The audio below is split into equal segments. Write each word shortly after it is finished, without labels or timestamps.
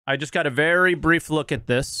I just got a very brief look at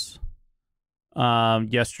this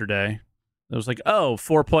yesterday. It was like, oh,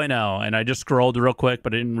 4.0. And I just scrolled real quick,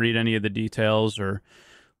 but I didn't read any of the details or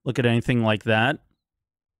look at anything like that.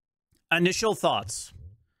 Initial thoughts.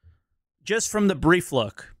 Just from the brief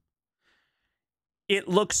look. It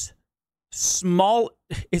looks small.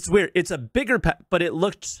 It's weird. It's a bigger pack, but it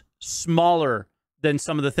looks smaller than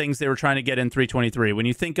some of the things they were trying to get in 323. When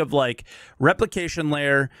you think of like replication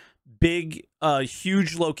layer, big,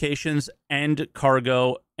 huge locations and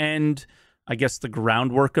cargo, and I guess the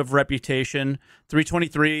groundwork of reputation,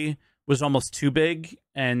 323 was almost too big,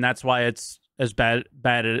 and that's why it's as bad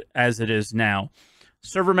as it is now.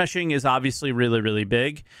 Server meshing is obviously really, really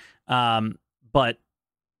big, but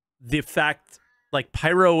the fact, like,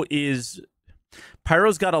 Pyro's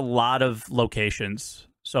got a lot of locations.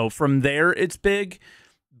 So from there, it's big,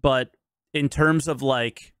 but in terms of,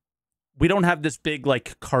 like, we don't have this big,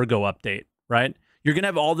 like, cargo update, right? You're going to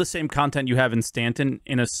have all the same content you have in Stanton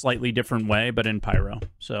in a slightly different way, but in Pyro.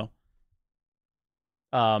 So,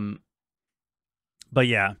 but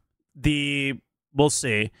yeah, we'll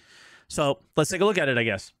see. So let's take a look at it, I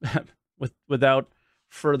guess, without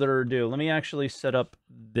further ado. Let me actually set up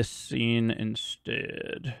this scene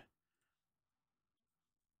instead.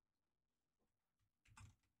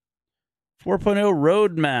 4.0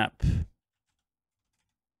 roadmap.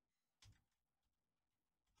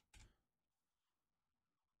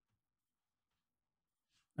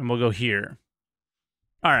 And we'll go here.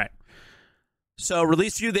 All right. So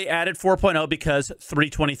release view, they added 4.0 because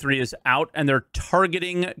 323 is out, and they're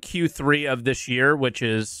targeting Q3 of this year, which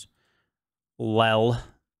is lel.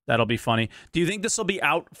 That'll be funny. Do you think this will be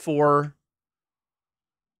out for...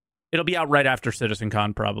 It'll be out right after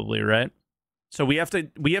CitizenCon, probably, right? So we have to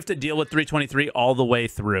deal with 323 all the way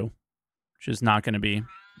through, which is not going to be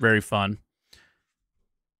very fun.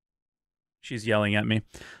 She's yelling at me.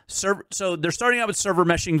 So they're starting out with server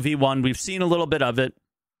meshing V1. We've seen a little bit of it.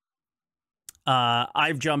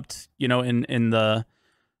 I've jumped, you know, in the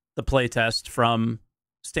playtest from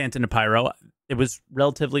Stanton to Pyro. It was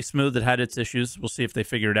relatively smooth. It had its issues. We'll see if they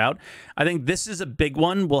figure it out. I think this is a big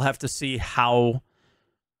one. We'll have to see how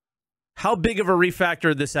big of a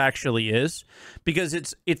refactor this actually is, because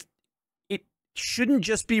it shouldn't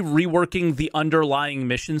just be reworking the underlying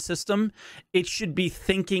mission system. It should be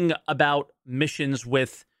thinking about missions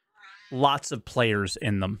with lots of players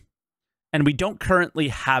in them. And we don't currently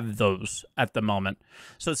have those at the moment.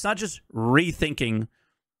 So it's not just rethinking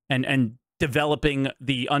and developing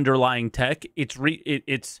the underlying tech.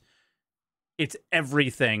 It's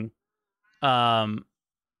everything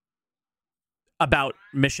about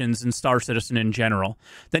missions and Star Citizen in general.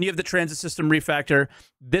 Then you have the transit system refactor.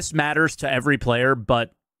 This matters to every player,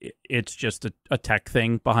 but it's just a tech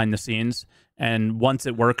thing behind the scenes. And once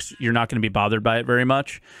it works, you're not going to be bothered by it very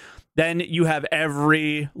much. Then you have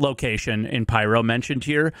every location in Pyro mentioned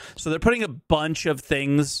here. So they're putting a bunch of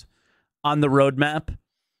things on the roadmap,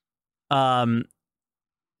 padding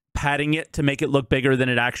it to make it look bigger than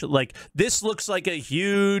it actually... Like, this looks like a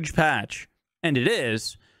huge patch, and it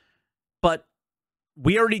is, but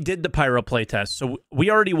we already did the Pyro playtest, so we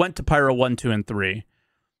already went to Pyro 1, 2, and 3.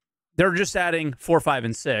 They're just adding 4, 5,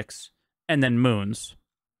 and 6, and then moons.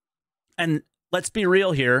 And let's be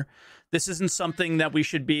real here. This isn't something that we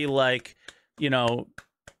should be, like, you know,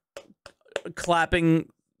 clapping,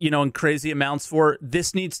 you know, in crazy amounts for.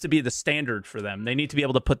 This needs to be the standard for them. They need to be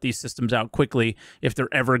able to put these systems out quickly if they're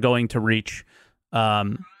ever going to reach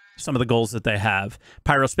some of the goals that they have.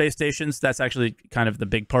 Pyro space stations, that's actually kind of the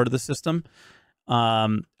big part of the system.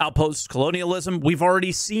 Outpost colonialism, we've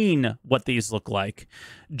already seen what these look like.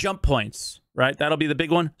 Jump points, right? That'll be the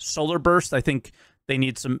big one. Solar burst, I think they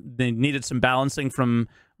needed some balancing from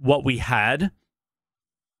what we had.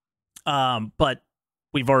 But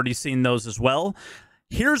we've already seen those as well.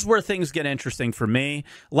 Here's where things get interesting for me.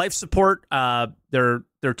 Life support, they're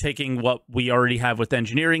taking what we already have with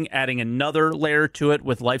engineering, adding another layer to it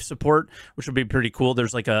with life support, which would be pretty cool.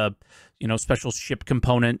 There's like a, you know, special ship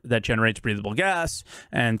component that generates breathable gas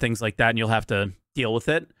and things like that, and you'll have to deal with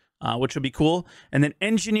it, which would be cool. And then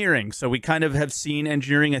engineering. So we kind of have seen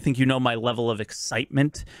engineering. I think you know my level of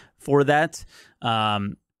excitement for that.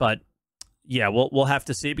 But yeah, we'll have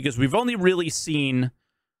to see, because we've only really seen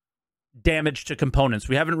damage to components.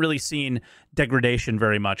 We haven't really seen degradation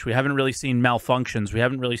very much. We haven't really seen malfunctions. We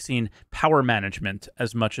haven't really seen power management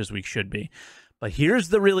as much as we should be. But here's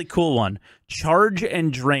the really cool one. Charge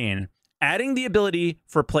and drain. Adding the ability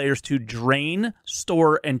for players to drain,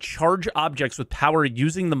 store, and charge objects with power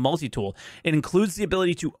using the multi-tool. It includes the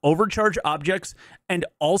ability to overcharge objects and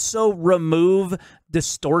also remove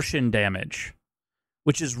distortion damage.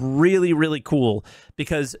 which is really, really cool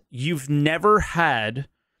because you've never had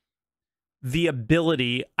the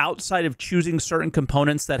ability outside of choosing certain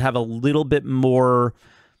components that have a little bit more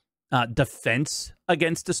defense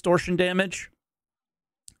against distortion damage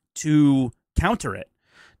to counter it.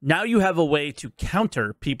 Now you have a way to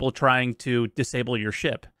counter people trying to disable your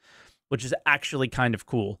ship, which is actually kind of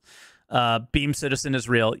cool. Beam Citizen is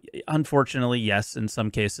real. Unfortunately, yes, in some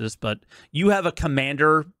cases, but you have a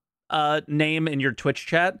commander name in your Twitch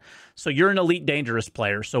chat, so you're an Elite Dangerous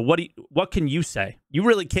player. So what can you say? You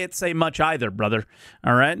really can't say much either, brother.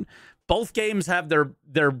 All right? Both games have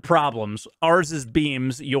their problems. Ours is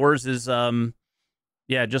beams. Yours is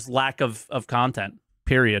just lack of content,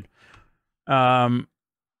 period.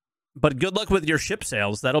 But good luck with your ship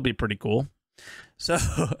sales. That'll be pretty cool. So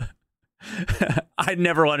I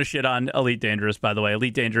never want to shit on Elite Dangerous, by the way.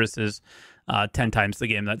 Elite Dangerous is 10 times the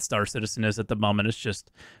game that Star Citizen is at the moment. It's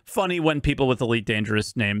just funny when people with Elite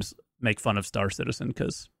Dangerous names make fun of Star Citizen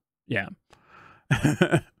because, yeah.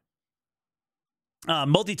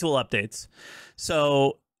 Multi-tool updates.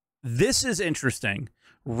 So this is interesting.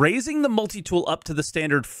 Raising the multi-tool up to the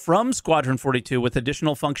standard from Squadron 42 with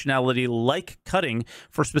additional functionality like cutting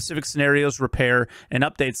for specific scenarios, repair, and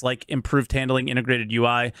updates like improved handling, integrated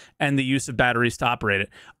UI, and the use of batteries to operate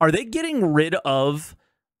it. Are they getting rid of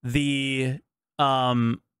the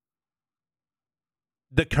current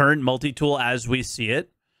multi-tool as we see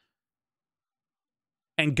it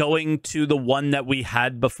and going to the one that we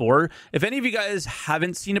had before? If any of you guys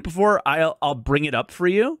haven't seen it before, I'll bring it up for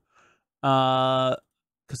you.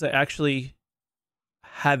 Because I actually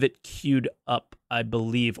have it queued up, I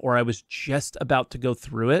believe, or I was just about to go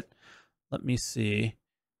through it. Let me see.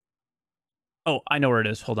 Oh, I know where it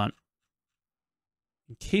is. Hold on.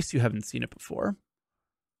 In case you haven't seen it before.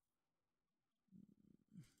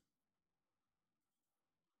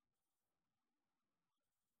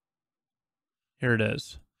 Here it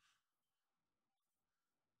is.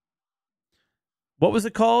 What was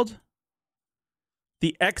it called?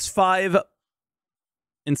 The X5...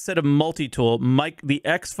 Instead of multi-tool, the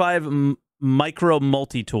X5 micro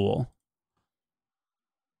multi-tool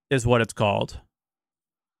is what it's called.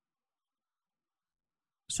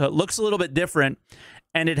 So it looks a little bit different,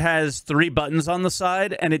 and it has 3 buttons on the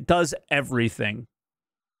side, and it does everything.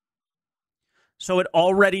 So it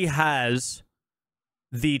already has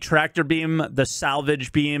the tractor beam, the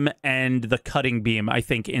salvage beam, and the cutting beam, I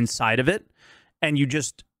think, inside of it, and you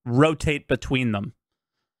just rotate between them.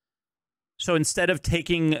 So instead of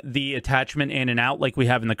taking the attachment in and out like we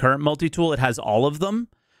have in the current multi-tool, it has all of them.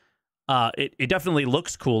 It definitely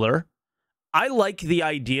looks cooler. I like the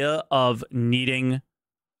idea of needing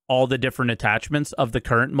all the different attachments of the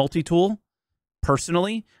current multi-tool.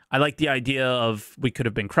 Personally, I like the idea of we could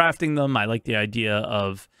have been crafting them. I like the idea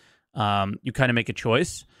of you kind of make a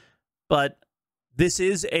choice. But this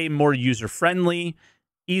is a more user-friendly,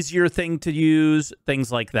 easier thing to use,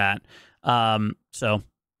 things like that. So...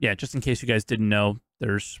 yeah, just in case you guys didn't know,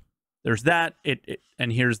 there's that.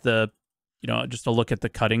 And here's the, just a look at the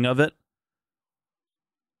cutting of it.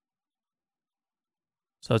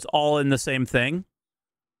 So it's all in the same thing.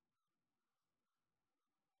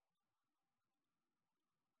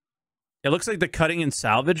 It looks like the cutting and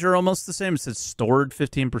salvage are almost the same. It says stored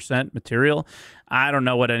 15% material. I don't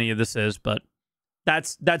know what any of this is, but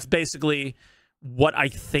that's basically what I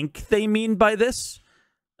think they mean by this.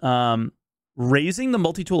 Raising the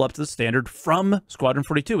multi-tool up to the standard from Squadron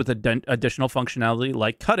 42 with additional functionality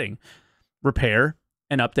like cutting, repair,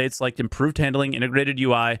 and updates like improved handling, integrated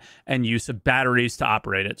UI, and use of batteries to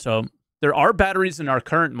operate it. So there are batteries in our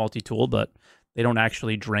current multi-tool, but they don't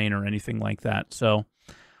actually drain or anything like that. So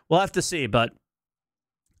we'll have to see, but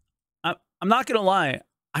I'm not going to lie.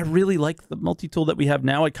 I really like the multi-tool that we have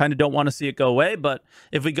now. I kind of don't want to see it go away, but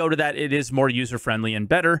if we go to that, it is more user-friendly and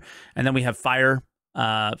better. And then we have fire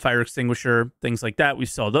extinguisher, things like that. We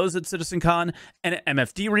saw those at CitizenCon, and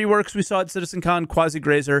MFD reworks we saw at CitizenCon,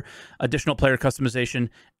 Quasi-Grazer, additional player customization,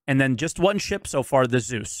 and then just one ship so far, the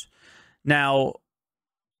Zeus. Now,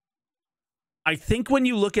 I think when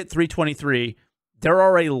you look at 323, there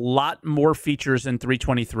are a lot more features in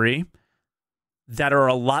 323 that are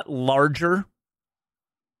a lot larger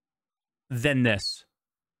than this.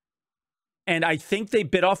 And I think they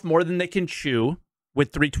bit off more than they can chew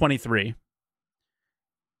with 323.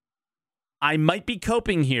 I might be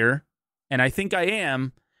coping here, and I think I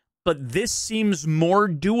am, but this seems more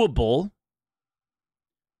doable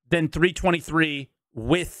than 323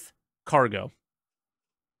 with cargo.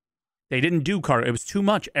 They didn't do cargo. It was too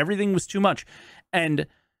much. Everything was too much. And,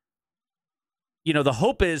 the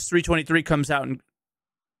hope is 323 comes out and,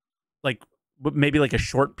 maybe like a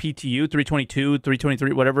short PTU, 322,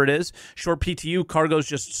 323, whatever it is. Short PTU, cargo's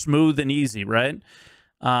just smooth and easy, right?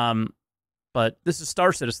 But this is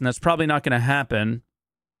Star Citizen. That's probably not going to happen.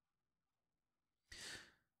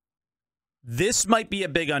 This might be a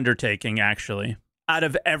big undertaking, actually. Out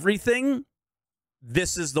of everything,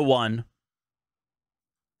 this is the one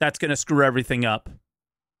that's going to screw everything up.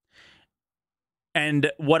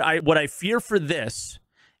 And what I fear for this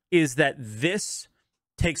is that this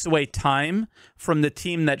takes away time from the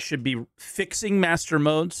team that should be fixing master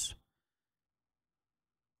modes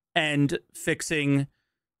and fixing,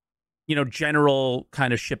 general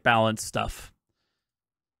kind of ship balance stuff.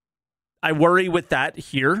 I worry with that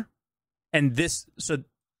here. And this, so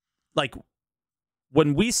like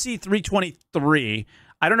when we see 323,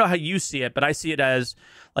 I don't know how you see it, but I see it as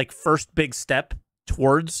like first big step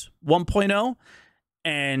towards 1.0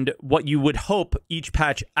 and what you would hope each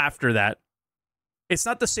patch after that. It's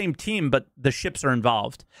not the same team, but the ships are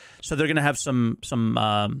involved. So they're going to have some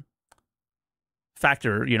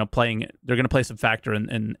factor, playing. They're going to play some factor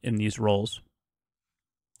in these roles.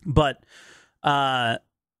 But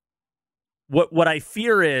what I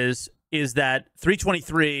fear is that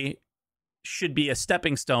 323 should be a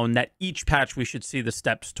stepping stone, that each patch we should see the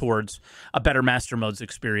steps towards a better master modes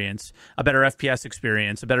experience, a better FPS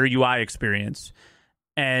experience, a better UI experience.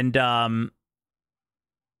 And I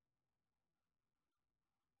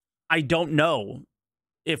don't know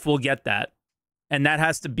if we'll get that. And that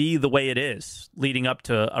has to be the way it is leading up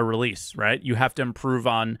to a release, right? You have to improve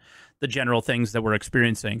on the general things that we're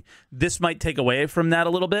experiencing. This might take away from that a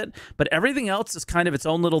little bit, but everything else is kind of its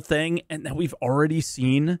own little thing, and that we've already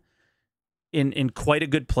seen in quite a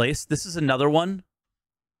good place. This is another one.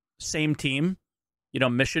 Same team.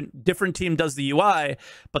 Mission, different team does the UI,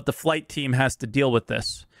 but the flight team has to deal with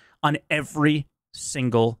this on every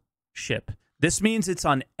single ship. This means it's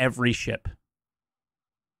on every ship,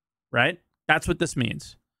 right? That's what this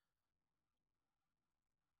means.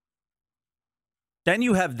 Then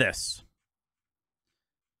you have this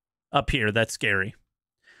up here that's scary.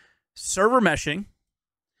 Server meshing,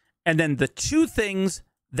 and then the two things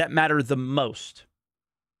that matter the most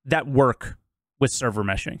that work with server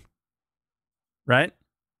meshing, right?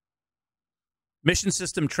 Mission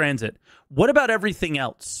system transit. What about everything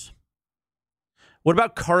else? What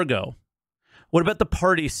about cargo? What about the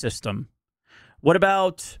party system? What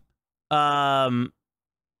about, I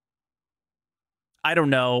don't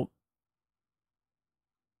know.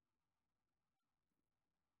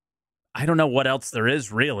 I don't know what else there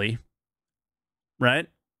is, really. Right?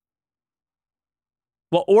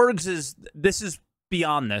 Well, orgs this is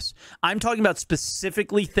beyond this. I'm talking about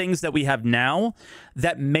specifically things that we have now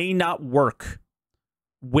that may not work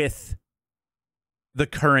with the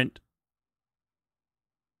current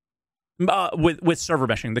with server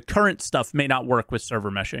meshing. The current stuff may not work with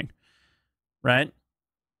server meshing, right?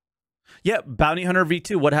 Yeah, Bounty Hunter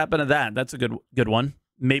V2. What happened to that? That's a good one.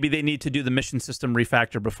 Maybe they need to do the mission system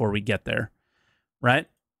refactor before we get there, right?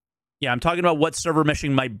 Yeah, I'm talking about what server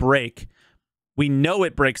meshing might break. We know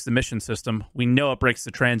it breaks the mission system. We know it breaks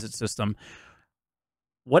the transit system.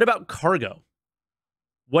 What about cargo?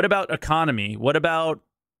 What about economy? What about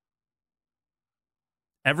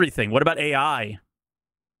everything? What about AI?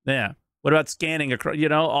 Yeah. What about scanning?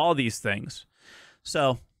 All these things.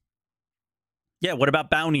 So, yeah, what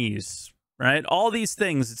about bounties, right? All these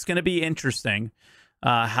things. It's going to be interesting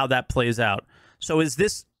how that plays out. So is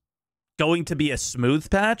this going to be a smooth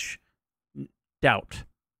patch? Doubt.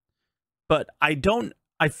 But I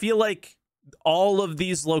feel like all of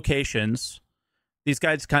these locations, these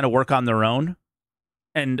guys kind of work on their own.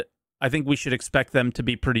 And I think we should expect them to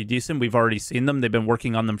be pretty decent. We've already seen them. They've been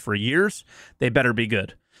working on them for years. They better be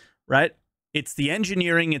good, right? It's the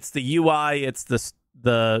engineering, it's the UI, it's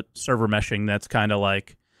the server meshing that's kind of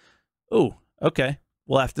like, oh, okay,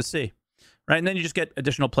 we'll have to see, right? And then you just get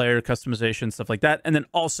additional player customization, stuff like that. And then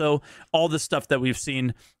also all the stuff that we've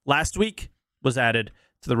seen last week was added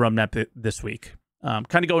to the roadmap this week. Kind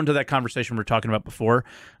of go into that conversation we were talking about before.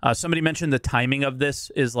 Somebody mentioned the timing of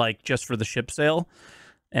this is like just for the ship sale.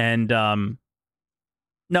 And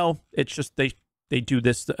no, it's just they do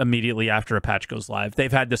this immediately after a patch goes live.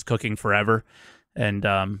 They've had this cooking forever and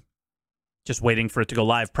just waiting for it to go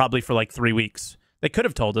live, probably for like 3 weeks. They could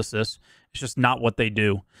have told us this. It's just not what they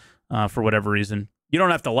do for whatever reason. You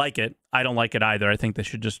don't have to like it. I don't like it either. I think they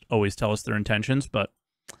should just always tell us their intentions, but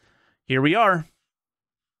here we are.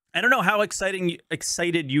 I don't know how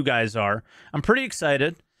excited you guys are. I'm pretty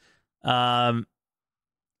excited. May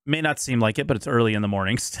not seem like it, but it's early in the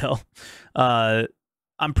morning still.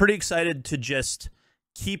 I'm pretty excited to just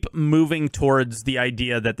keep moving towards the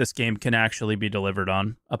idea that this game can actually be delivered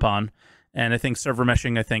upon. And I think server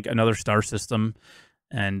meshing, I think another star system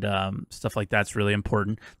and stuff like that's really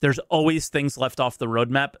important. There's always things left off the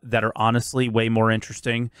roadmap that are honestly way more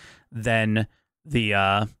interesting than the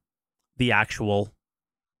actual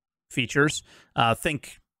features.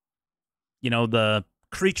 Think, the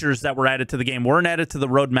creatures that were added to the game weren't added to the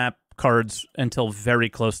roadmap cards until very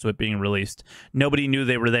close to it being released. Nobody knew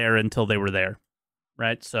they were there until they were there,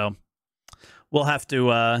 right? So we'll have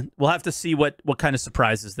to see what kind of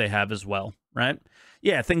surprises they have as well, right?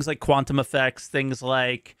 Yeah, things like quantum effects, things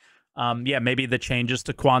like maybe the changes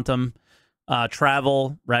to quantum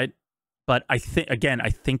travel, right? But I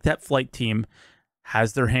think that flight team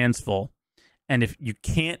has their hands full. And if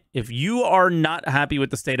you are not happy with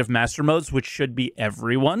the state of master modes, which should be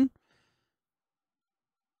everyone,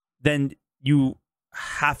 then you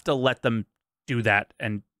have to let them do that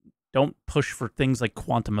and don't push for things like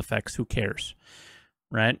quantum effects. Who cares,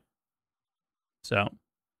 right? So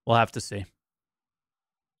we'll have to see.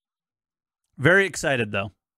 Very excited, though.